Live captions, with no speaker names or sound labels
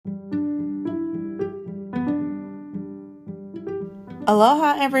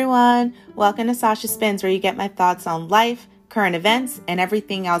Aloha, everyone. Welcome to Sasha Spins, where you get my thoughts on life, current events, and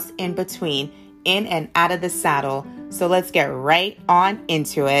everything else in between, in and out of the saddle. So let's get right on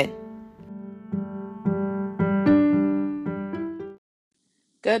into it.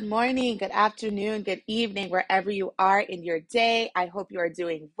 Good morning, good afternoon, good evening, wherever you are in your day. I hope you are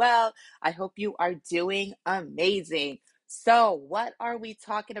doing well. I hope you are doing amazing. So, what are we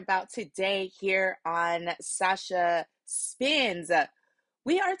talking about today here on Sasha Spins?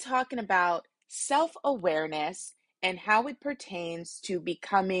 We are talking about self-awareness and how it pertains to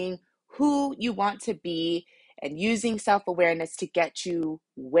becoming who you want to be and using self-awareness to get you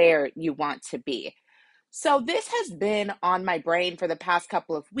where you want to be. So this has been on my brain for the past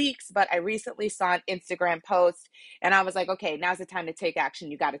couple of weeks, but I recently saw an Instagram post and I was like, okay, now's the time to take action.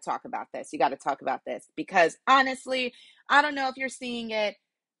 You got to talk about this. You got to talk about this because honestly, I don't know if you're seeing it.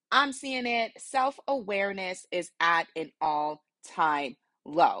 I'm seeing it. Self-awareness is at an all-time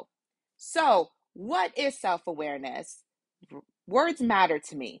low. So, what is self-awareness? Words matter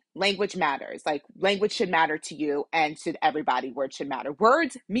to me. Language matters. Like, language should matter to you and to everybody. Words should matter.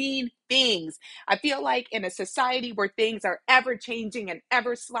 Words mean things. I feel like in a society where things are ever changing and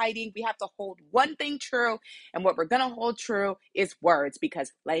ever sliding, we have to hold one thing true. And what we're going to hold true is words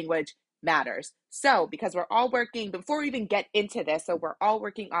because language matters. So, because we're all working, before we even get into this, so we're all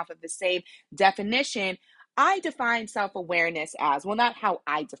working off of the same definition, I define self-awareness as, well, not how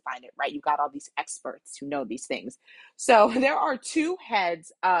I define it, right? You got all these experts who know these things. So, there are two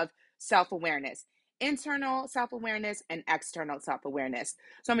heads of self-awareness: internal self-awareness and external self-awareness.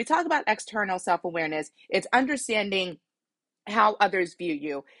 So, when we talk about external self-awareness, it's understanding how others view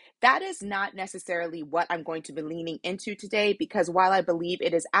you. That is not necessarily what I'm going to be leaning into today, because while I believe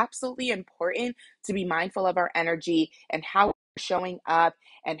it is absolutely important to be mindful of our energy and how we're showing up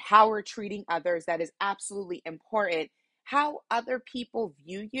and how we're treating others, that is absolutely important. How other people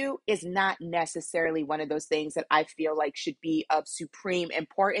view you is not necessarily one of those things that I feel like should be of supreme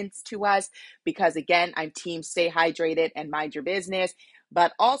importance to us, because again, I'm team stay hydrated and mind your business.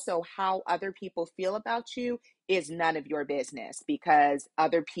 But also, how other people feel about you is none of your business, because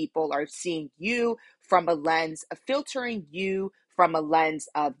other people are seeing you from a lens of filtering you from a lens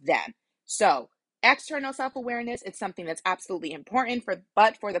of them. So, external self-awareness is something that's absolutely important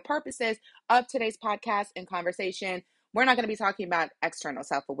but for the purposes of today's podcast and conversation, we're not going to be talking about external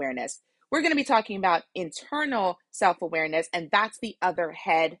self-awareness. We're going to be talking about internal self-awareness, and that's the other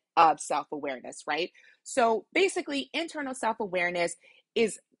head of self-awareness, right? So basically, internal self-awareness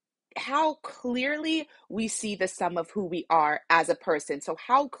is how clearly we see the sum of who we are as a person. So,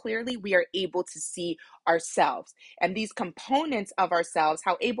 how clearly we are able to see ourselves and these components of ourselves,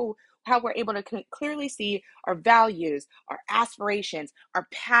 how we're able to clearly see our values, our aspirations, our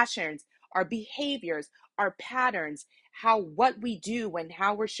passions, our behaviors, our patterns, how what we do and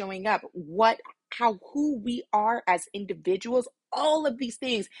how we're showing up, who we are as individuals, all of these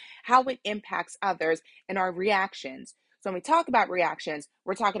things, how it impacts others and our reactions. So when we talk about reactions,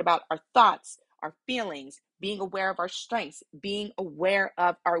 we're talking about our thoughts, our feelings, being aware of our strengths, being aware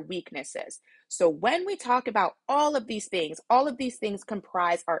of our weaknesses. So when we talk about all of these things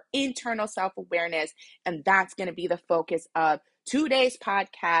comprise our internal self-awareness, and that's going to be the focus of today's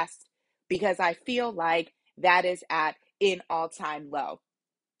podcast, because I feel like that is at an all-time low.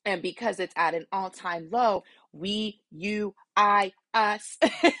 And because it's at an all-time low, we, you, I, us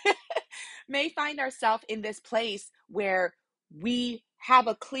may find ourselves in this place where we have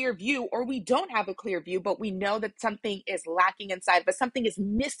a clear view or we don't have a clear view, but we know that something is lacking inside, but something is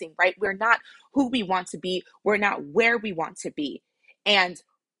missing, right? We're not who we want to be. We're not where we want to be. And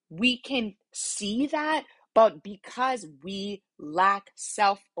we can see that, but because we lack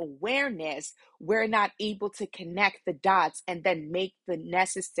self-awareness, we're not able to connect the dots and then make the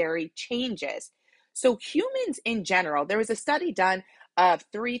necessary changes. So humans in general, there was a study done of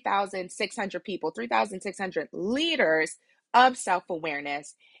 3,600 people, 3,600 leaders of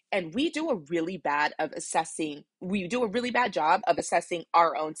self-awareness. And we do a really bad job of assessing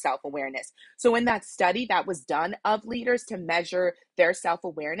our own self-awareness. So in that study that was done of leaders to measure their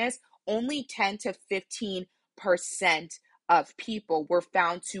self-awareness, only 10 to 15% of people were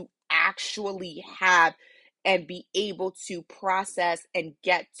found to actually have and be able to process and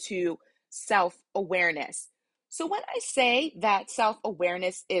get to self-awareness. So when I say that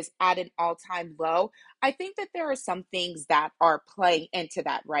self-awareness is at an all-time low, I think that there are some things that are playing into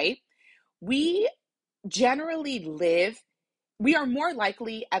that, right? We generally live we are more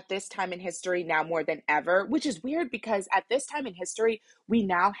likely at this time in history now more than ever, which is weird because at this time in history, we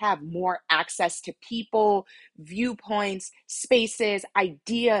now have more access to people, viewpoints, spaces,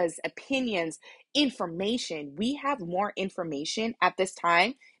 ideas, opinions, information. We have more information at this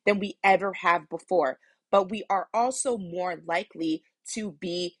time than we ever have before, but we are also more likely to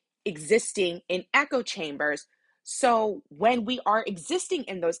be existing in echo chambers. So when we are existing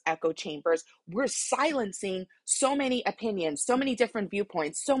in those echo chambers, we're silencing so many opinions, so many different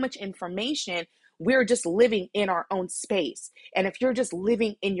viewpoints, so much information. We're just living in our own space. And if you're just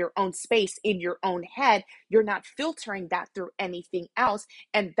living in your own space, in your own head, you're not filtering that through anything else.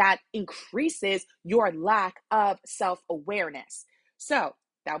 And that increases your lack of self awareness. So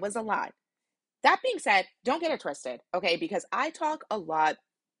that was a lot. That being said, don't get it twisted, okay? Because I talk a lot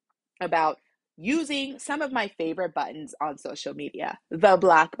about using some of my favorite buttons on social media: the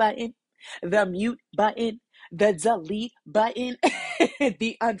block button, the mute button, the delete button,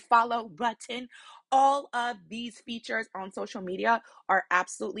 the unfollow button. All of these features on social media are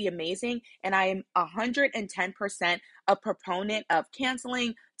absolutely amazing. And I am 110% a proponent of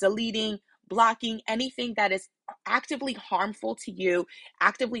canceling, deleting, blocking anything that is actively harmful to you,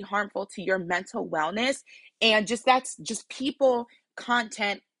 actively harmful to your mental wellness. And just that's just people,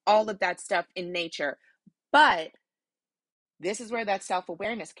 content, all of that stuff in nature. But this is where that self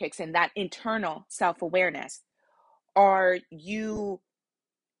awareness kicks in, that internal self awareness. Are you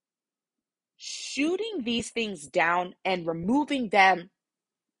shooting these things down and removing them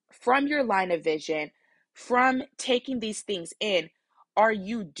from your line of vision, from taking these things in? Are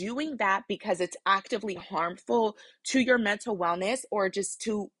you doing that because it's actively harmful to your mental wellness, or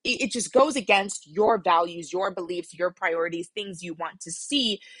it just goes against your values, your beliefs, your priorities, things you want to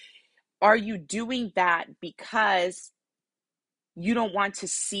see? Are you doing that because you don't want to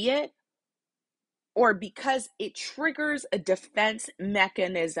see it, or because it triggers a defense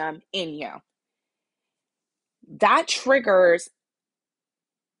mechanism in you? That triggers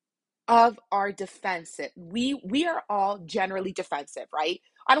of our defensive. We are all generally defensive, right?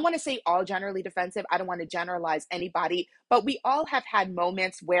 I don't want to say all generally defensive. I don't want to generalize anybody, but we all have had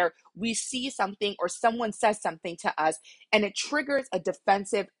moments where we see something or someone says something to us and it triggers a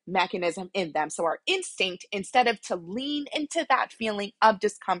defensive mechanism in them. So our instinct, instead of to lean into that feeling of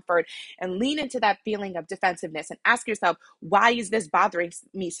discomfort and lean into that feeling of defensiveness and ask yourself, why is this bothering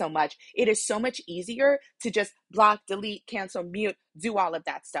me so much? It is so much easier to just block, delete, cancel, mute, do all of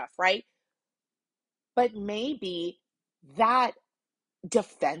that stuff, right? But maybe that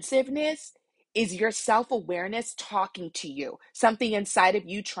defensiveness is your self-awareness talking to you, something inside of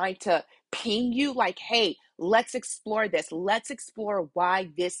you trying to ping you like, hey, let's explore this. Let's explore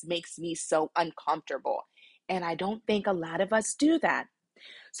why this makes me so uncomfortable. And I don't think a lot of us do that.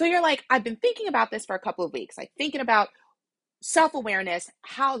 So you're like, I've been thinking about this for a couple of weeks, like thinking about self-awareness,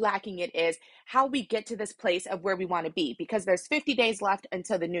 how lacking it is, how we get to this place of where we want to be, because there's 50 days left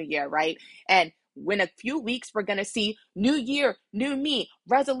until the new year, right? And in a few weeks, we're going to see new year, new me,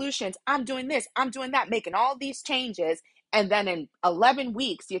 resolutions. I'm doing this, I'm doing that, making all these changes. And then in 11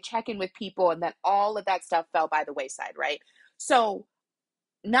 weeks, you check in with people, and then all of that stuff fell by the wayside, right? So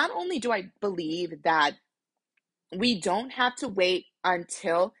not only do I believe that we don't have to wait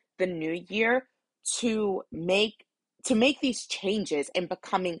until the new year to make these changes and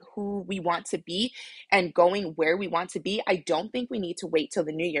becoming who we want to be and going where we want to be. I don't think we need to wait till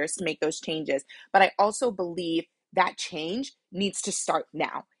the new year's to make those changes, but I also believe that change needs to start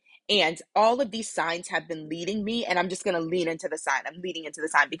now. And all of these signs have been leading me, and I'm just going to lean into the sign. I'm leading into the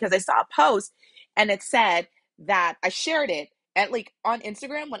sign because I saw a post and it said that I shared it. And like on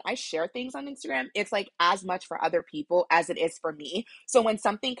Instagram, when I share things on Instagram, it's like as much for other people as it is for me. So when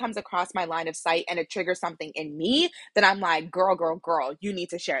something comes across my line of sight and it triggers something in me, then I'm like, girl, girl, girl, you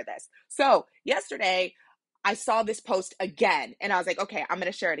need to share this. So yesterday, I saw this post again and I was like, okay, I'm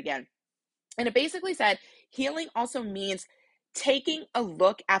going to share it again. And it basically said, healing also means taking a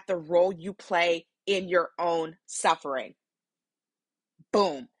look at the role you play in your own suffering.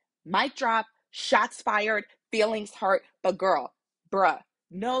 Boom. Mic drop, shots fired, feelings hurt, but girl, bruh,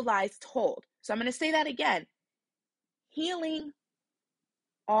 no lies told. So I'm going to say that again. Healing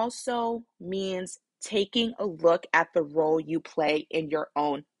also means taking a look at the role you play in your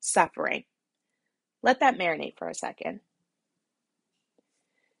own suffering. Let that marinate for a second.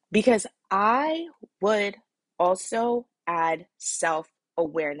 Because I would also add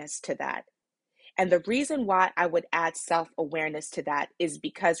self-awareness to that. And the reason why I would add self-awareness to that is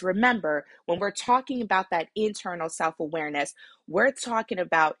because remember, when we're talking about that internal self-awareness, we're talking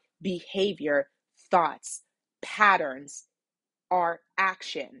about behavior, thoughts, patterns, our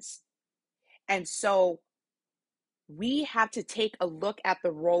actions. And so we have to take a look at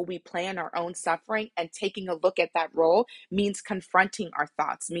the role we play in our own suffering. And taking a look at that role means confronting our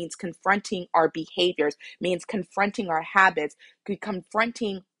thoughts, means confronting our behaviors, means confronting our habits,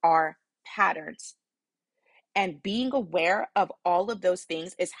 confronting our patterns. And being aware of all of those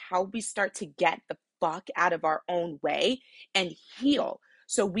things is how we start to get the fuck out of our own way and heal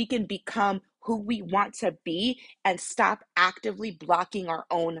so we can become who we want to be and stop actively blocking our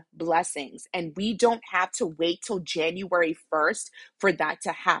own blessings. And we don't have to wait till January 1st for that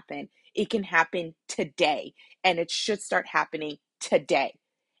to happen. It can happen today, and it should start happening today.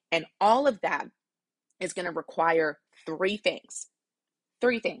 And all of that is going to require three things.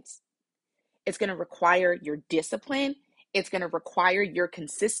 Three things. It's going to require your discipline. It's going to require your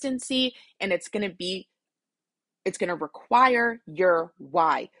consistency, and it's going to require your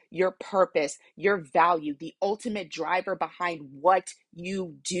why, your purpose, your value, the ultimate driver behind what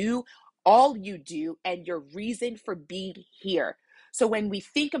you do, all you do, and your reason for being here. So when we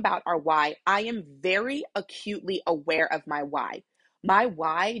think about our why, I am very acutely aware of my why. My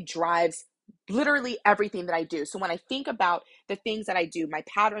why drives literally everything that I do. So when I think about the things that I do, my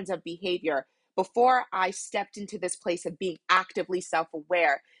patterns of behavior, before I stepped into this place of being actively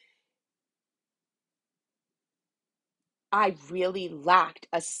self-aware, I really lacked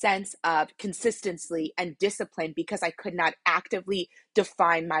a sense of consistency and discipline because I could not actively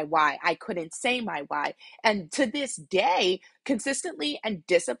define my why. I couldn't say my why. And to this day, consistently and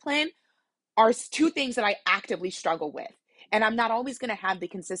discipline are two things that I actively struggle with. And I'm not always going to have the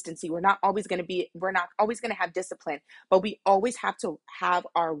consistency. We're not always going to have discipline, but we always have to have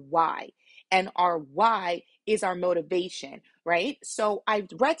our why. And our why is our motivation, right? So I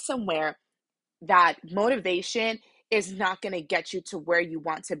read somewhere that motivation is not going to get you to where you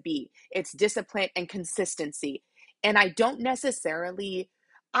want to be. It's discipline and consistency. And I don't necessarily,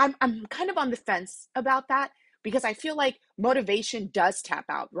 I'm kind of on the fence about that because I feel like motivation does tap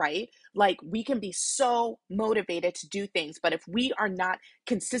out, right? Like we can be so motivated to do things, but if we are not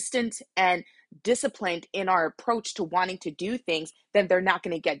consistent and disciplined in our approach to wanting to do things, then they're not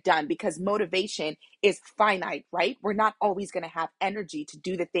going to get done because motivation is finite, right? We're not always going to have energy to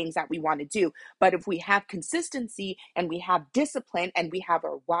do the things that we want to do. But if we have consistency and we have discipline and we have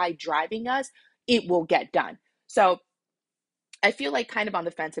our why driving us, it will get done. So I feel like kind of on the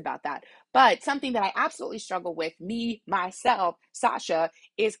fence about that. But something that I absolutely struggle with, me, myself, Sasha,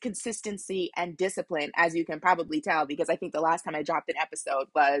 is consistency and discipline, as you can probably tell, because I think the last time I dropped an episode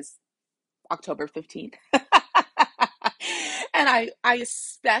was October 15th. And I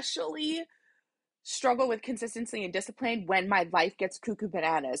especially struggle with consistency and discipline when my life gets cuckoo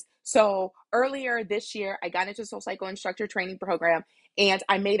bananas. So earlier this year, I got into Soul Cycle Instructor Training Program, and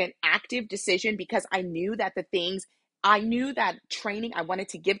I made an active decision because I knew that training, I wanted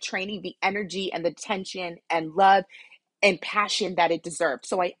to give training the energy and the attention and love and passion that it deserved.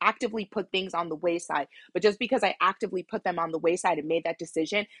 So I actively put things on the wayside. But just because I actively put them on the wayside and made that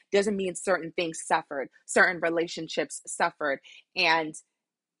decision doesn't mean certain things suffered, certain relationships suffered. And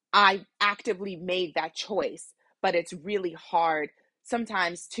I actively made that choice, but it's really hard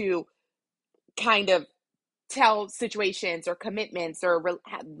sometimes to kind of tell situations or commitments or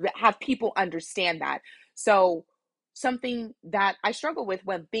have people understand that. So something that I struggle with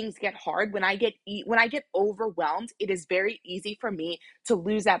when things get hard, when I get overwhelmed, it is very easy for me to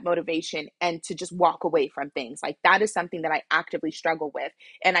lose that motivation and to just walk away from things. Like that is something that I actively struggle with,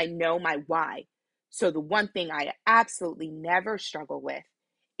 and I know my why. So the one thing I absolutely never struggle with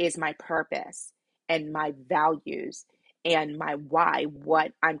is my purpose and my values and my why,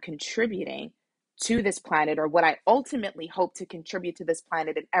 what I'm contributing to this planet, or what I ultimately hope to contribute to this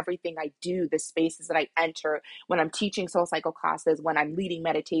planet in everything I do, the spaces that I enter, when I'm teaching soul cycle classes, when I'm leading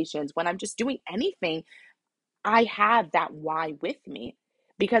meditations, when I'm just doing anything. I have that why with me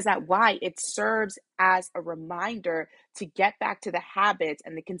because that why, it serves as a reminder to get back to the habits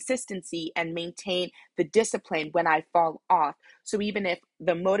and the consistency and maintain the discipline when I fall off. So even if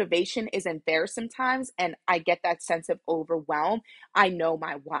the motivation isn't there sometimes and I get that sense of overwhelm, I know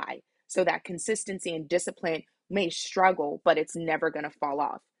my why. So that consistency and discipline may struggle, but it's never going to fall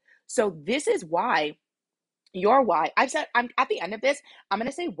off. So this is why your why. I'm at the end of this, I'm going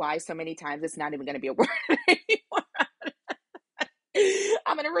to say why so many times it's not even going to be a word anymore.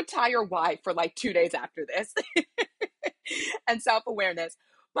 I'm going to retire why for like 2 days after this and self awareness.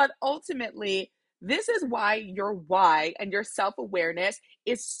 But ultimately, this is why your why and your self awareness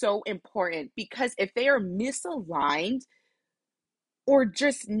is so important, because if they are misaligned or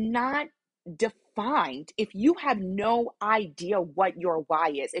just not defined, if you have no idea what your why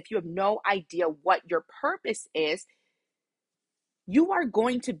is, if you have no idea what your purpose is, you are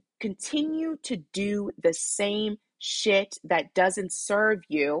going to continue to do the same shit that doesn't serve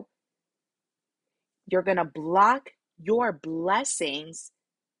you. You're going to block your blessings,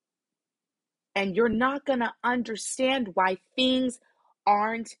 and you're not going to understand why things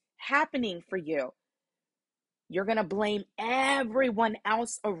aren't happening for you. You're going to blame everyone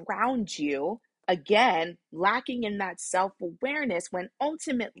else around you, again, lacking in that self-awareness, when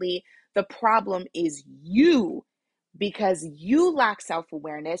ultimately the problem is you, because you lack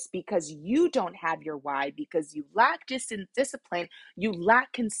self-awareness, because you don't have your why, because you lack discipline, you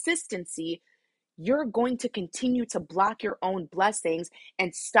lack consistency. You're going to continue to block your own blessings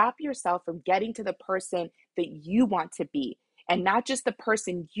and stop yourself from getting to the person that you want to be. And not just the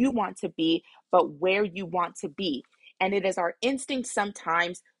person you want to be, but where you want to be. And it is our instinct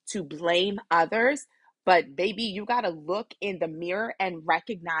sometimes to blame others, but baby, you got to look in the mirror and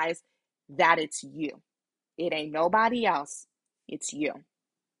recognize that it's you. It ain't nobody else. It's you.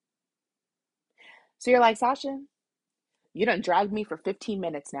 So you're like, Sasha, you done dragged me for 15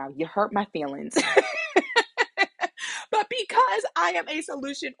 minutes now. You hurt my feelings. But because I am a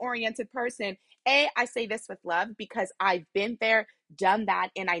solution oriented person, I say this with love because I've been there, done that,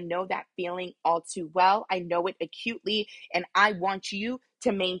 and I know that feeling all too well. I know it acutely, and I want you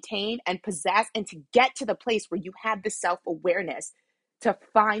to maintain and possess and to get to the place where you have the self awareness to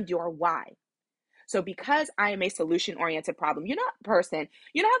find your why. So, because I am a solution oriented person, you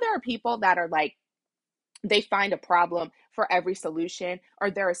know how there are people that are like, they find a problem for every solution, or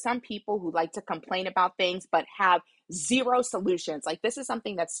there are some people who like to complain about things but have zero solutions. Like, this is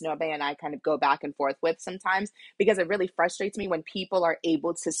something that Snowbay and I kind of go back and forth with sometimes, because it really frustrates me when people are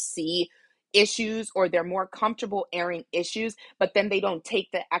able to see issues, or they're more comfortable airing issues, but then they don't take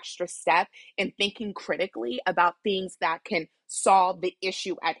the extra step in thinking critically about things that can solve the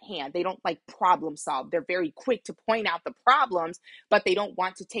issue at hand. They don't like problem solve. They're very quick to point out the problems, but they don't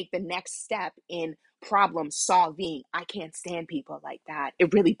want to take the next step in problem solving. I can't stand people like that.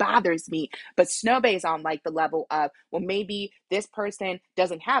 It really bothers me. But Snowbay is on like the level of, well, maybe this person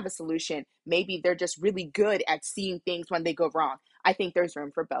doesn't have a solution. Maybe they're just really good at seeing things when they go wrong. I think there's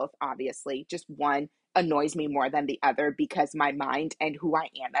room for both, obviously. Just one annoys me more than the other because my mind and who I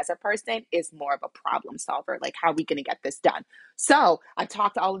am as a person is more of a problem solver. Like, how are we going to get this done? So I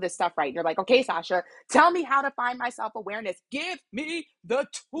talked all of this stuff, right? You're like, okay, Sasha, tell me how to find my self-awareness. Give me the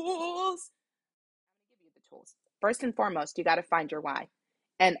tools. I'm going to give you the tools. First and foremost, you got to find your why.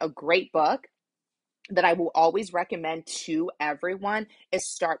 And a great book that I will always recommend to everyone is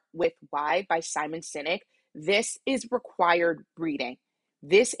Start With Why by Simon Sinek. This is required reading.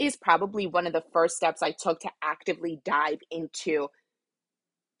 This is probably one of the first steps I took to actively dive into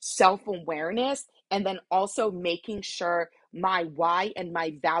self-awareness, and then also making sure my why and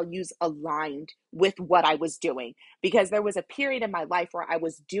my values aligned with what I was doing. Because there was a period in my life where I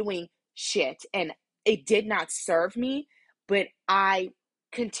was doing shit and it did not serve me, but I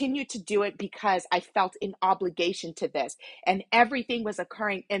continued to do it because I felt an obligation to this, and everything was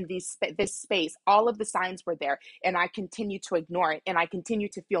occurring in this space. All of the signs were there, and I continued to ignore it, and I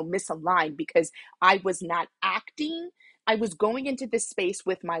continued to feel misaligned because I was not acting. I was going into this space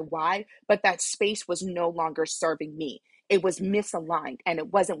with my why, but that space was no longer serving me. It was misaligned and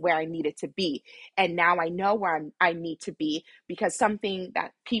it wasn't where I needed to be. And now I know where I need to be, because something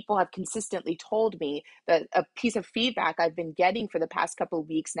that people have consistently told me, that a piece of feedback I've been getting for the past couple of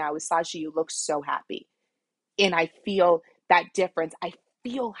weeks now, is, Sasha, you look so happy. And I feel that difference. I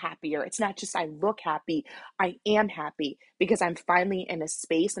feel happier. It's not just I look happy, I am happy, because I'm finally in a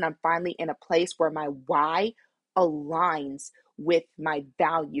space and I'm finally in a place where my why aligns with my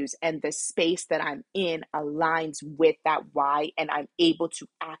values, and the space that I'm in aligns with that why, and I'm able to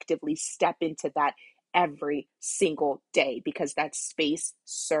actively step into that every single day, because that space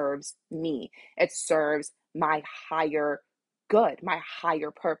serves me. It serves my higher good, my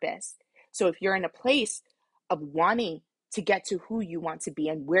higher purpose. So if you're in a place of wanting to get to who you want to be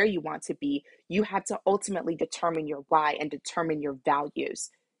and where you want to be, you have to ultimately determine your why and determine your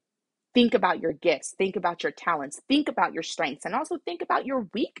values. Think about your gifts, think about your talents, think about your strengths, and also think about your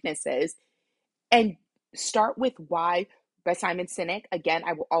weaknesses. And Start With Why by Simon Sinek. Again,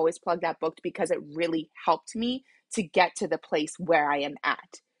 I will always plug that book because it really helped me to get to the place where I am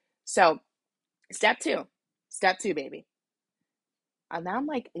at. So, step two, baby. Now I'm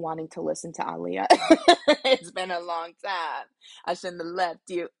like wanting to listen to Aaliyah. It's been a long time. I shouldn't have left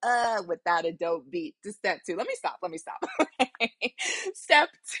you without a dope beat. To step two. Let me stop. Step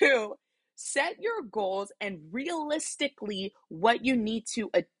two, set your goals and realistically what you need to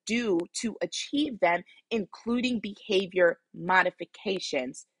do to achieve them, including behavior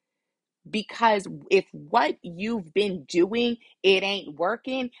modifications. Because if what you've been doing, it ain't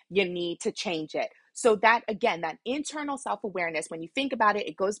working, you need to change it. So that, again, that internal self-awareness, when you think about it,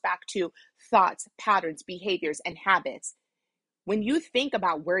 it goes back to thoughts, patterns, behaviors, and habits. When you think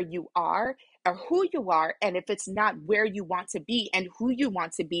about where you are or who you are, and if it's not where you want to be and who you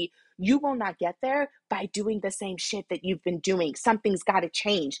want to be, you will not get there by doing the same shit that you've been doing. Something's got to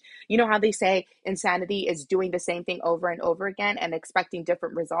change. You know how they say insanity is doing the same thing over and over again and expecting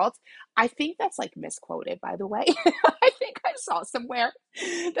different results? I think that's like misquoted, by the way. I think I saw somewhere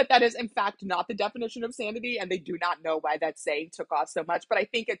that that is, in fact, not the definition of sanity, and they do not know why that saying took off so much. But I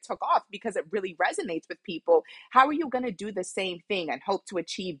think it took off because it really resonates with people. How are you going to do the same thing and hope to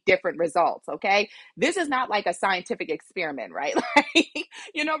achieve different results? Okay. This is not like a scientific experiment, right? Like,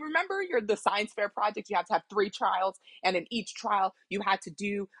 remember the science fair project, you have to have 3 trials. And in each trial, you had to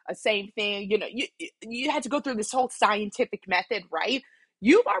do a same thing. You had to go through this whole scientific method, right?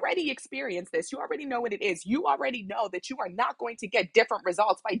 You've already experienced this. You already know what it is. You already know that you are not going to get different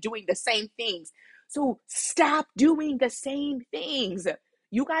results by doing the same things. So stop doing the same things.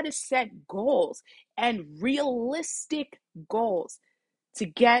 You got to set goals and realistic goals to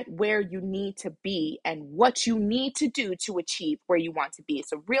get where you need to be and what you need to do to achieve where you want to be.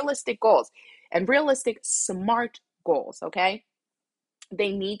 So realistic goals and realistic smart goals, okay?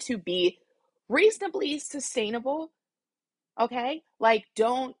 They need to be reasonably sustainable. Okay. Like,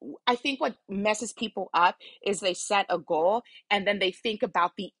 I think what messes people up is they set a goal and then they think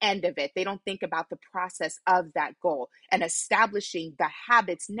about the end of it. They don't think about the process of that goal and establishing the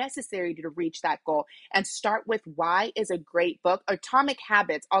habits necessary to reach that goal. And Start with Why is a great book. Atomic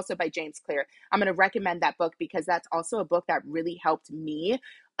Habits, also by James Clear. I'm going to recommend that book because that's also a book that really helped me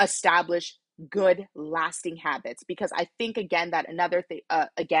establish good, lasting habits. Because I think, again, that another thing,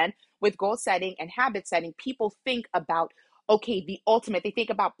 again, with goal setting and habit setting, people think about, okay, the ultimate, they think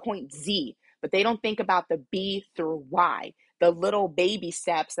about point Z, but they don't think about the B through Y, the little baby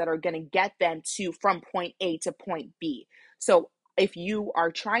steps that are going to get them to from point A to point B. So if you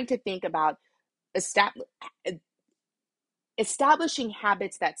are trying to think about establishing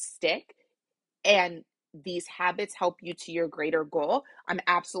habits that stick, and these habits help you to your greater goal, I'm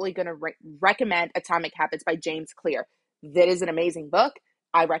absolutely going to recommend Atomic Habits by James Clear. That is an amazing book.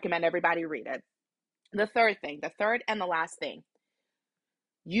 I recommend everybody read it. The third and the last thing,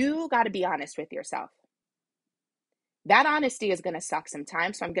 you got to be honest with yourself. That honesty is going to suck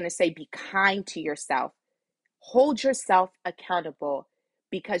sometimes. So I'm going to say be kind to yourself. Hold yourself accountable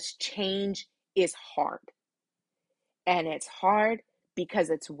because change is hard. And it's hard because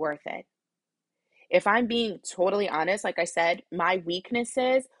it's worth it. If I'm being totally honest, like I said, my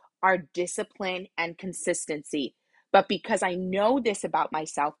weaknesses are discipline and consistency. But because I know this about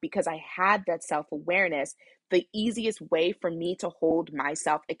myself, because I had that self awareness, the easiest way for me to hold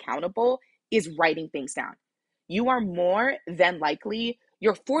myself accountable is writing things down. You are more than likely,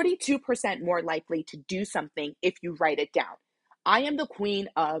 you're 42% more likely to do something if you write it down. I am the queen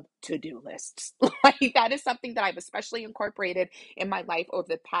of to-do lists. Like, that is something that I've especially incorporated in my life over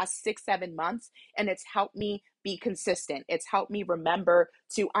the past 6, 7 months, and it's helped me be consistent. It's helped me remember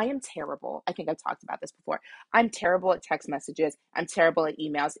I am terrible. I think I've talked about this before. I'm terrible at text messages. I'm terrible at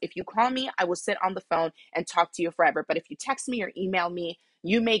emails. If you call me, I will sit on the phone and talk to you forever. But if you text me or email me,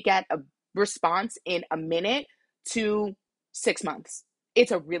 you may get a response in a minute to 6 months.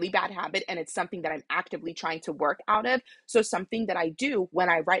 It's a really bad habit, and it's something that I'm actively trying to work out of. So something that I do when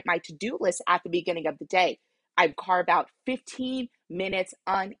I write my to-do list at the beginning of the day, I carve out 15 minutes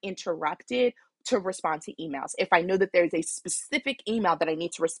uninterrupted to respond to emails. If I know that there's a specific email that I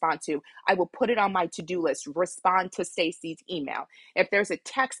need to respond to, I will put it on my to-do list, respond to Stacy's email. If there's a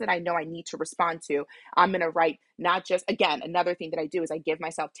text that I know I need to respond to, I'm going to write, not just, again, another thing that I do is I give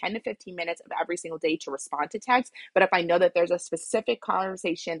myself 10 to 15 minutes of every single day to respond to text. But if I know that there's a specific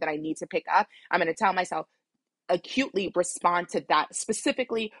conversation that I need to pick up, I'm going to tell myself, acutely respond to that,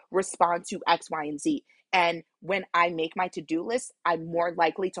 specifically respond to X, Y, and Z. And when I make my to-do list, I'm more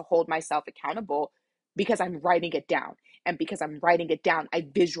likely to hold myself accountable because I'm writing it down. And because I'm writing it down, I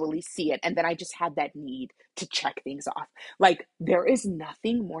visually see it. And then I just have that need to check things off. Like, there is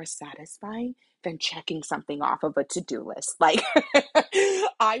nothing more satisfying than checking something off of a to-do list. Like,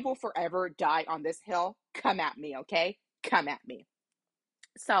 I will forever die on this hill. Come at me, okay? Come at me.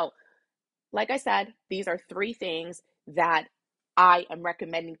 So, like I said, these are 3 things that I am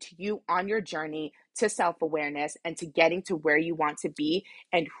recommending to you on your journey to self-awareness and to getting to where you want to be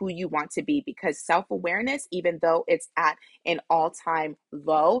and who you want to be. Because self-awareness, even though it's at an all-time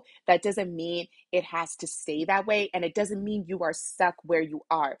low, that doesn't mean it has to stay that way. And it doesn't mean you are stuck where you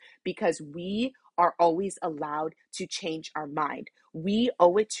are, because we are always allowed to change our mind. We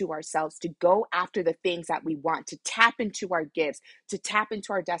owe it to ourselves to go after the things that we want, to tap into our gifts, to tap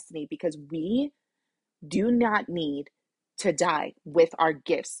into our destiny, because we do not need to die with our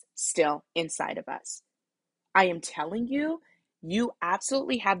gifts still inside of us. I am telling you, you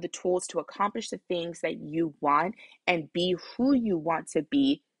absolutely have the tools to accomplish the things that you want and be who you want to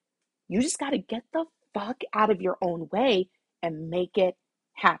be. You just got to get the fuck out of your own way and make it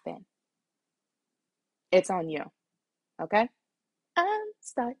happen. It's on you, okay? I'm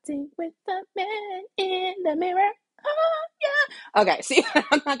starting with the man in the mirror. Oh, yeah. Okay, see,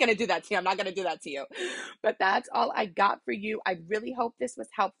 I'm not going to do that to you. I'm not going to do that to you. But that's all I got for you. I really hope this was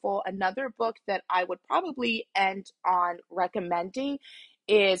helpful. Another book that I would probably end on recommending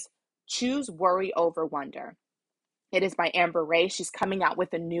is Choose Worry Over Wonder. It is by Amber Ray. She's coming out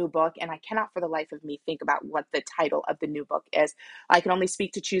with a new book, and I cannot for the life of me think about what the title of the new book is. I can only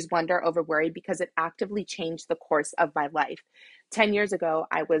speak to Choose Wonder Over Worry because it actively changed the course of my life. 10 years ago,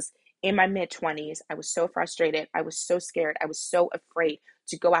 I was in my mid 20s. I was so frustrated. I was so scared. I was so afraid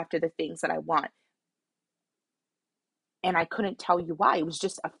to go after the things that I want. And I couldn't tell you why. It was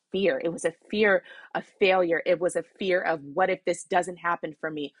just a fear. It was a fear of failure. It was a fear of what if this doesn't happen for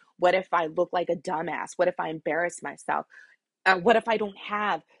me? What if I look like a dumbass? What if I embarrass myself? What if I don't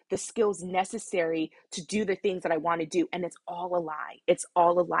have the skills necessary to do the things that I want to do? And it's all a lie. It's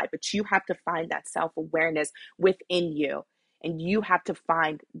all a lie. But you have to find that self awareness within you. And you have to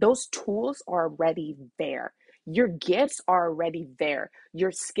find those tools are already there. Your gifts are already there.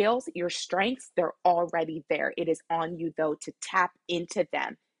 Your skills, your strengths, they're already there. It is on you, though, to tap into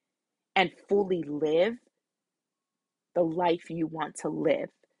them and fully live the life you want to live,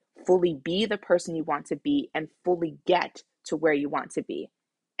 fully be the person you want to be, and fully get to where you want to be.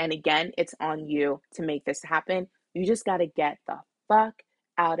 And again, it's on you to make this happen. You just got to get the fuck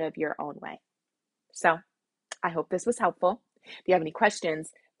out of your own way. So I hope this was helpful. If you have any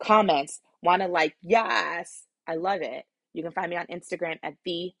questions, comments, want to yes, I love it. You can find me on Instagram at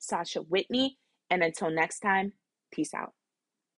the Sasha Whitney. And until next time, peace out.